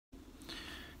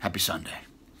Happy Sunday.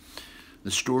 The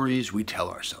stories we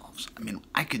tell ourselves.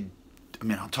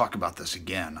 I'll talk about this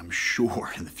again, I'm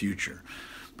sure, in the future.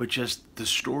 But just the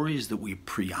stories that we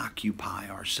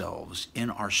preoccupy ourselves in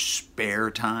our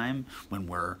spare time when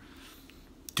we're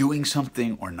doing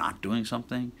something or not doing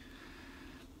something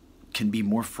can be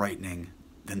more frightening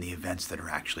than the events that are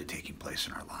actually taking place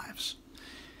in our lives.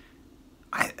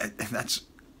 I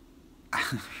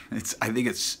think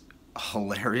it's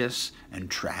hilarious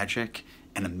and tragic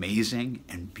and amazing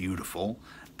and beautiful,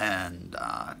 and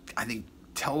I think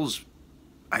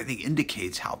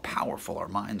indicates how powerful our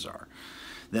minds are.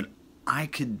 That I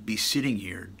could be sitting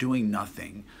here doing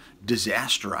nothing,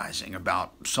 disasterizing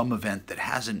about some event that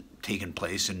hasn't taken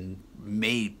place and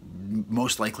may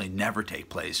most likely never take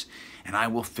place, and I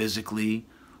will physically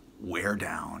wear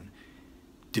down,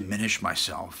 diminish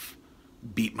myself,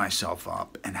 beat myself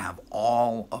up, and have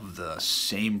all of the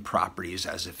same properties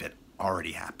as if it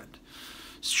already happened.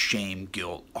 Shame,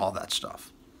 guilt, all that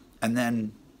stuff. And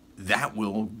then that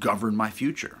will govern my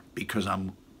future because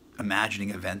I'm imagining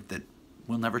an event that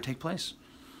will never take place.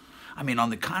 On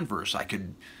the converse, I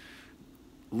could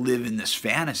live in this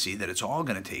fantasy that it's all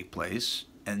going to take place,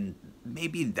 and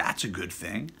maybe that's a good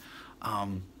thing.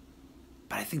 But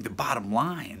I think the bottom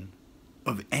line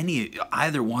of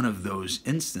either one of those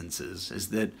instances is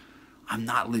that I'm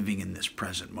not living in this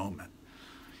present moment.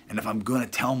 And if I'm going to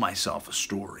tell myself a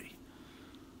story,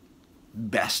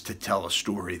 best to tell a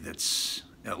story that's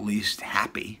at least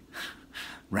happy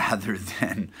rather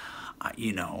than,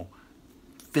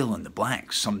 fill in the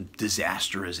blanks, some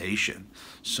disasterization,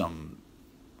 some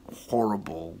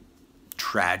horrible,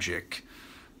 tragic,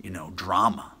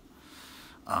 drama.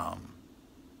 And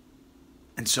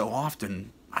so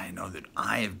often I know that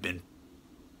I have been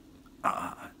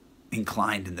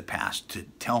inclined in the past to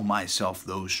tell myself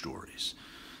those stories.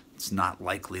 It's not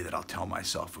likely that I'll tell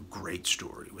myself a great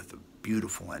story with a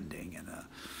beautiful ending and a,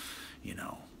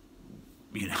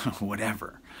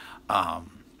 whatever.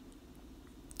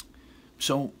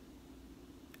 So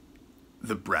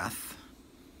the breath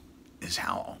is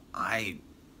how I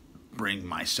bring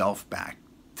myself back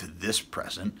to this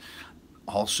present.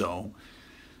 Also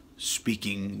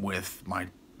speaking with my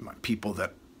people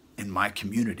that in my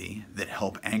community that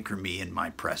help anchor me in my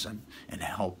present and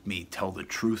help me tell the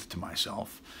truth to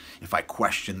myself. If I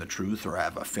question the truth or I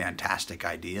have a fantastic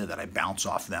idea, that I bounce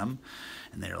off them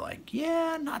and they're like,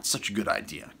 yeah, not such a good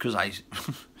idea, because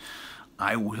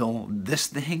this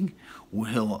thing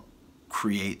will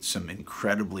create some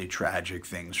incredibly tragic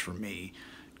things for me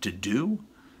to do,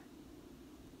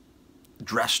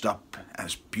 dressed up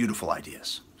as beautiful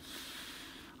ideas.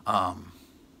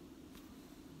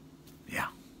 Yeah.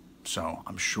 So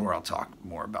I'm sure I'll talk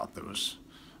more about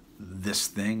this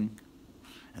thing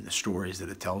and the stories that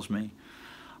it tells me,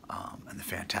 and the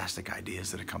fantastic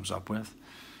ideas that it comes up with.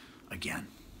 Again,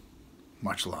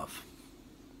 much love.